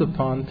called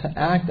upon to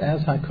act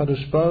as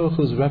HaKadosh Baruch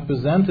Hu's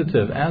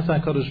representative, as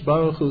HaKadosh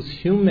Baruch Hu's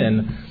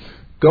human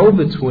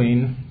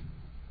go-between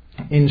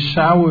in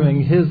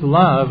showering His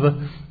love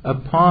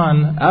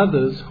upon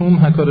others whom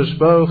HaKadosh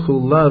Baruch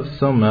Hu loves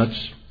so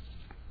much.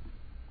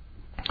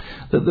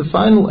 The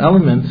final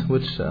element,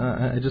 which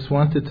I just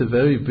wanted to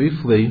very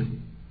briefly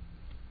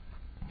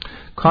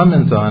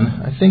comment on,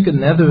 I think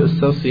another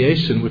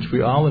association which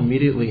we all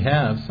immediately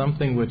have,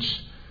 something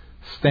which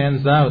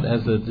stands out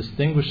as a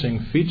distinguishing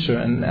feature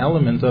and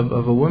element of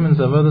a woman's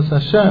Avodas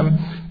Hashem,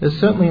 is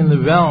certainly in the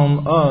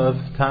realm of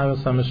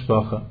Taharas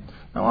HaMishpacha.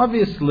 Now,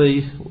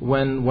 obviously,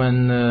 when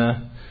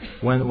the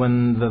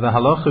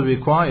halacha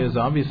requires,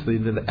 obviously,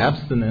 that the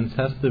abstinence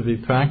has to be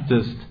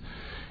practiced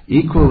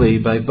equally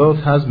by both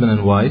husband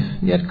and wife,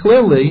 yet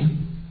clearly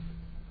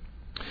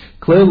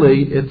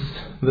it's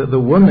the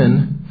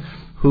woman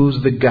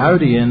who's the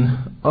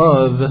guardian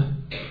of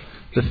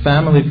the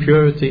family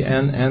purity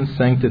and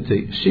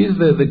sanctity. She's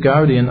the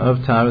guardian of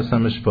Taharas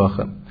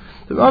HaMishpacha.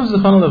 The Rav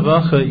Zichrono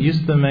Livracha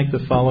used to make the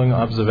following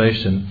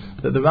observation,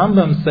 that the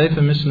Rambam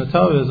Sefer Mishnah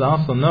Torah is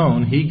also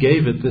known, he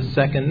gave it the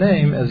second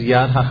name as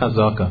Yad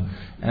HaChazaka.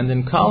 And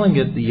in calling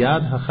it the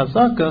Yad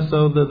HaChazaka,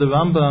 so the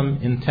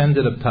Rambam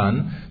intended a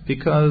pun,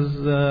 because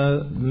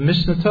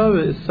Mishnah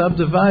Torah is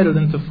subdivided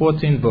into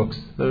 14 books.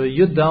 There are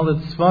Yud Dalet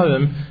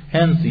Sfarim,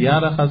 hence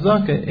Yad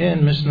HaChazaka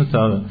in Mishnah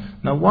Torah.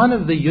 Now, one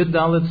of the Yud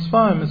Dalet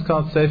Sfarim is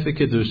called Sefer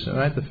Kedusha,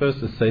 right? The first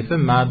is Sefer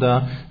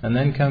Mada, and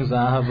then comes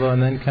Ahava,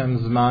 and then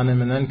comes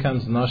Zmanim, and then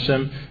comes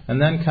Noshem, and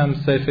then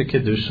comes Sefer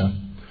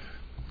Kedusha.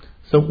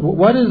 So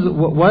what is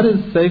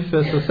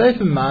Sefer? So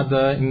Sefer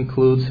Mada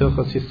includes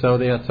Hilchos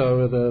Yisodei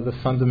HaTorah, the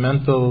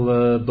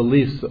fundamental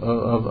beliefs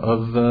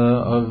of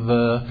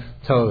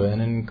Torah,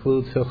 and it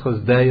includes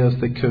Hilchos Deos,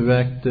 the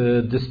correct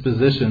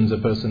dispositions a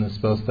person is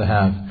supposed to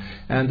have,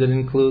 and it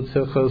includes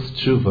Hilchos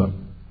Tshuva.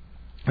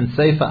 And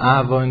Sefer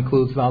Ava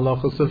includes the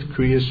halachos of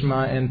Kriya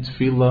Shema and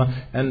Tefillah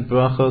and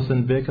Brachos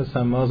and Birkas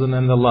Hamazon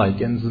and the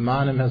like. And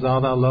Zmanim has all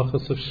the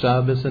halachos of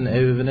Shabbos and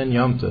Erev and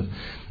Yom Tov.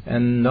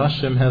 And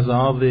Noshem has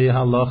all the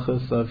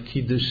halachas of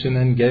Kiddushin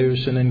and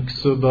Gerushin and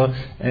Ksuba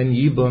and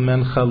Yibum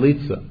and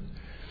Chalitza.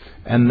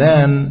 And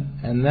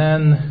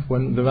then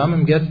when the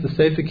Rambam gets to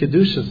Sefer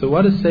Kedusha, so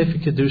what does Sefer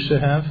Kedusha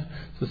have?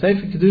 So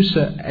Sefer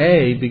Kedusha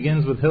A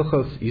begins with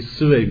Hilchos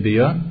Isurei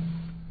Bia,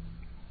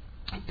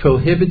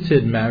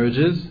 prohibited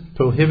marriages,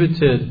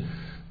 prohibited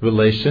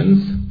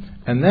relations,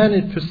 and then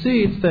it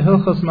proceeds to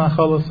Hilchos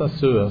Machalos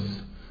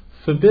Asuros,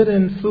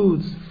 forbidden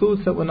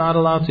foods that we're not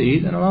allowed to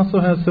eat, and it also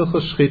has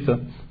Hilchos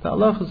Shchita, the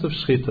halachos of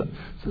Shchita.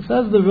 So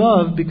says the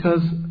Rav,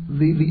 because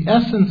the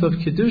essence of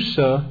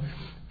Kedusha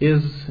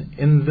is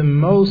in the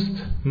most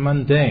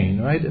mundane,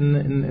 right?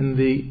 In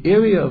the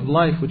area of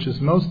life which is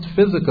most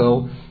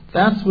physical,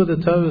 that's where the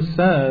Torah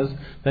says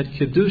that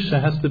Kedusha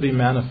has to be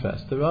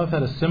manifest. The Rav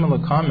had a similar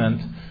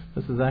comment.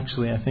 This is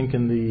actually, I think,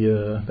 in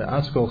the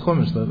Askol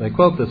Chumash, that they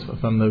quote this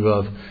from the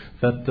Rav,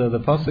 that the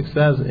Pasuk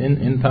says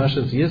in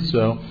Parshas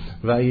Yisro,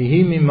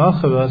 Vayihi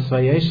mimocharas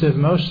vayeshev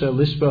Moshe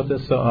lishbot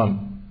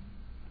esa'am.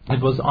 It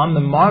was on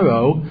the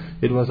morrow,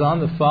 it was on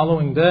the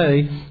following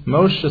day,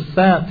 Moshe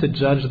sat to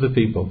judge the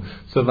people.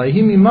 So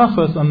Vayihi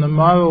mimocharas, on the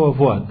morrow of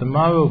what? The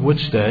morrow of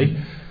which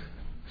day?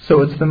 So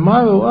it's the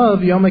morrow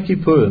of Yom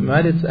Kippurim,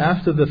 right? It's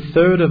after the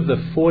third of the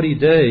 40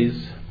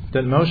 days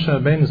that Moshe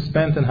Rabbeinu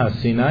spent in Har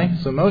Sinai.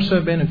 So Moshe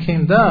Rabbeinu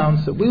came down.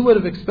 So we would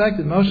have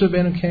expected Moshe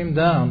Rabbeinu came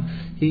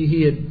down.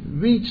 He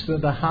had reached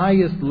the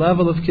highest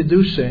level of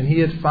Kedusha, and he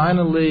had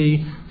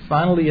finally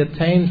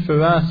attained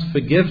for us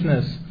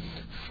forgiveness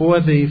for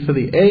the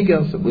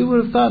Egel. So we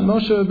would have thought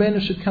Moshe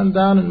Rabbeinu should come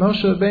down, and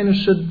Moshe Rabbeinu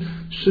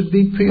should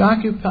be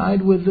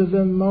preoccupied with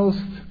the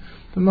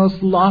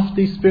most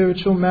lofty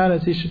spiritual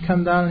matters. He should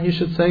come down and he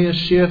should say a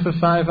shir for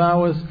 5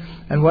 hours,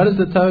 And what does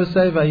the Torah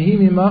say? He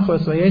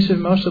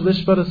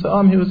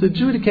was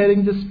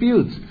adjudicating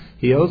disputes.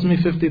 He owes me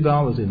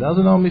 $50. He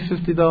doesn't owe me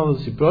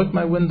 $50. He broke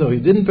my window. He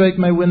didn't break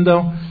my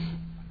window.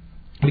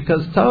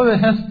 Because Torah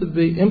has to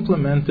be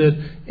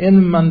implemented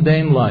in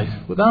mundane life.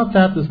 Without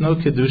that, there's no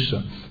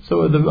Kedusha.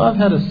 So the Rav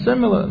had a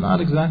similar, not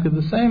exactly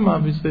the same,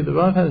 obviously, the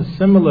Rav had a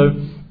similar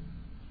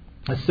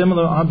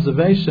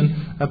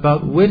observation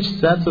about which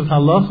sets of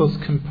halachos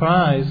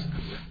comprise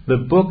the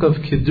book of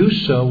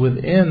Kedusha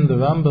within the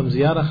Rambam's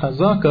Yada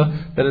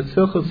Chazaka, that it's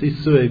Hilchos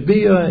Isurei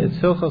Bia, it's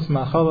Hilchos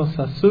Machalos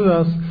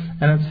Hasuras,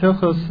 and it's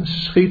Hilchos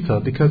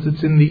Shchita, because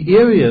it's in the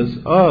areas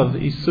of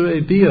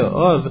Isurei Bia,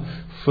 of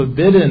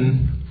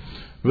forbidden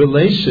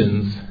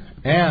relations,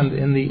 and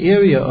in the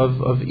area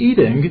of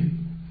eating,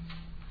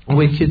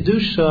 where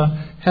Kedusha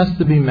has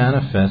to be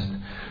manifest.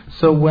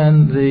 So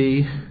when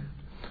the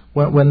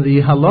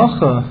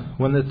halacha,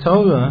 when the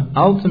Torah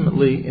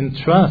ultimately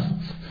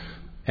entrusts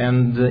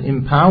and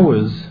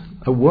empowers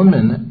a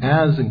woman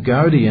as a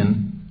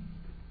guardian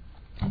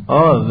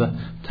of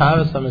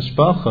Taras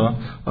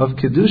HaMishpacha, of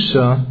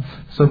Kedusha,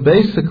 so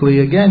basically,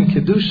 again,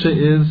 Kedusha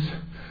is,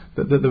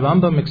 the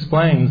Rambam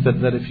explains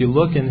that if you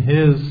look in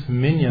his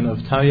minyan of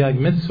Taryag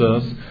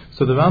mitzvahs,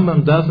 so the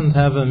Rambam doesn't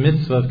have a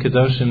mitzvah of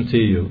Kedoshim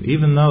Tiyu,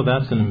 even though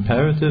that's an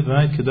imperative,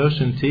 right?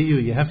 Kedoshim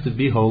Tiyu, you have to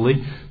be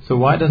holy. So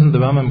why doesn't the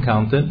Rambam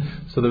count it?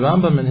 So the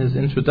Rambam, in his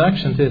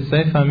introduction to his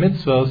Sefer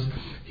Mitzvahs,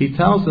 he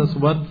tells us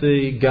what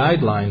the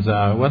guidelines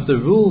are, what the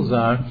rules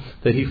are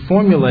that he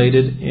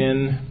formulated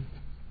in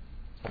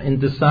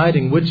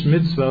deciding which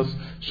mitzvahs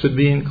should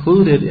be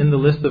included in the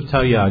list of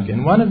Taryag.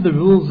 And one of the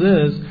rules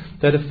is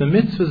that if the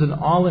mitzvah is an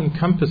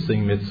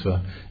all-encompassing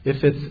mitzvah,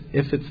 if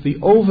it's the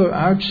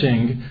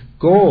overarching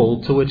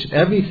goal to which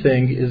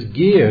everything is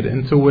geared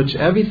and to which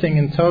everything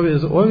in Torah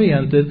is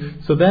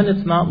oriented, so then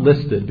it's not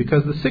listed,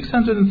 because the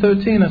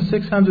 613 are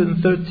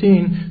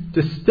 613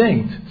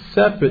 distinct,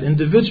 separate,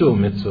 individual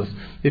mitzvahs.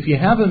 If you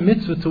have a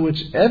mitzvah to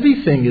which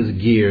everything is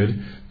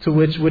geared, to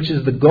which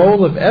is the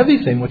goal of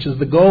everything, which is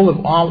the goal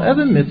of all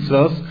other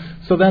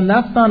mitzvahs, so then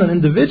that's not an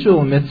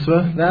individual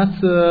mitzvah,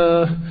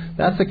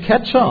 that's a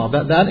catch-all,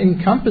 that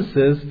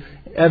encompasses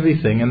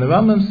everything. And the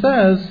Rambam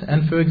says,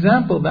 and for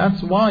example,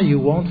 that's why you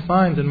won't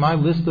find in my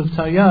list of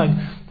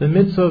Taryag the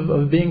mitzvah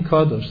of being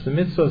Kodesh, the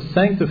mitzvah of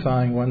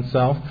sanctifying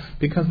oneself,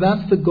 because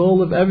that's the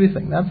goal of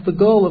everything. That's the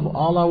goal of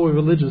all our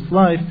religious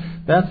life.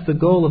 That's the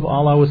goal of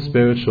all our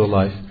spiritual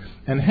life.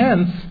 And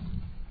hence,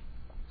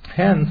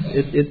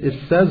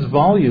 it says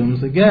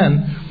volumes,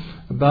 again,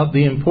 about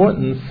the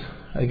importance,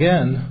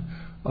 again,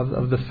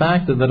 of the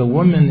fact that a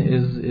woman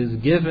is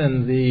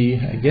given the,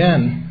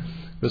 again,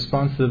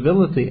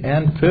 responsibility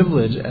and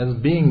privilege as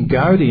being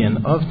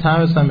guardian of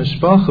Taras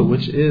HaMishpacha,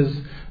 which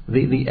is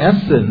the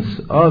essence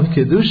of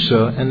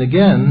Kedusha. And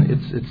again,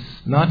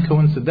 it's not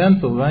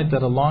coincidental, right,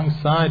 that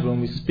alongside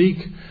when we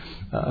speak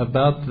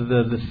about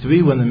the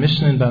three, when the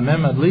Mishnah in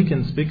Bamem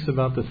Adlikin speaks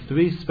about the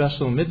three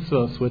special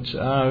mitzvahs which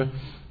are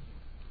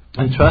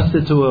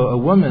entrusted to a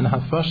woman,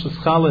 Hafashas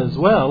Chala as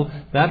well,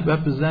 that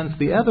represents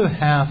the other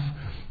half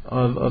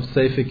of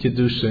Sefer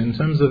Kedusha, in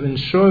terms of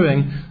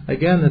ensuring,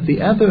 again, that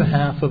the other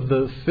half of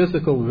the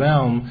physical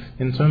realm,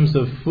 in terms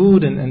of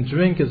food and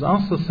drink, is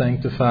also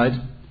sanctified,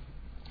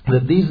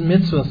 that these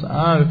mitzvahs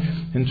are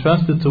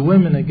entrusted to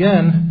women,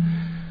 again,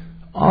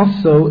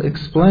 also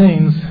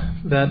explains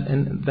that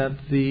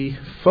the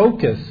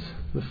focus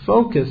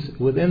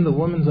within the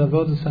woman's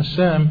Avodas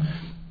Hashem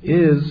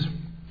is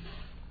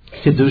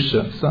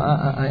Kedusha. So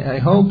I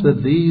hope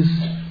that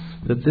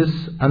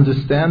this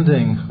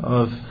understanding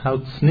of how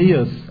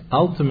tznius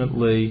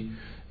ultimately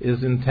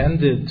is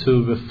intended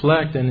to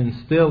reflect and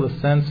instill a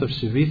sense of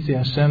Shivisi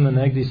Hashem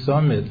L'Negdi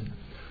Somid,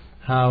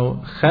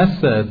 how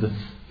chesed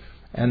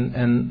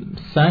and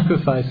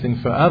sacrificing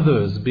for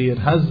others, be it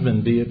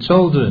husband, be it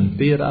children,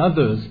 be it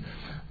others,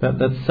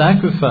 that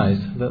sacrifice,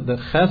 that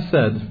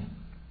chesed,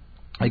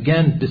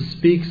 again,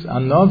 bespeaks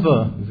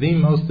anova, the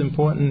most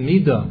important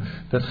midah.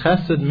 That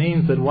chesed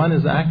means that one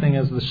is acting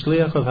as the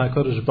shliach of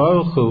HaKadosh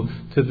Baruch Hu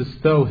to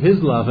bestow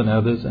His love on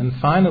others. And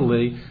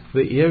finally,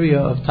 the area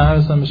of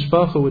Taras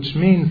HaMishpacha, which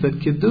means that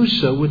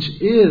Kedusha, which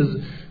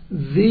is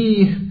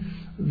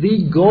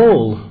the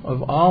goal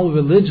of all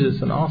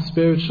religious and all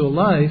spiritual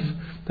life,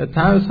 that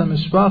Taras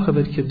HaMishpacha,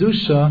 that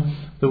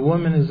Kedusha, the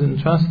woman is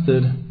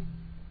entrusted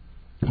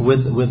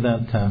with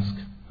that task.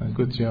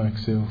 Good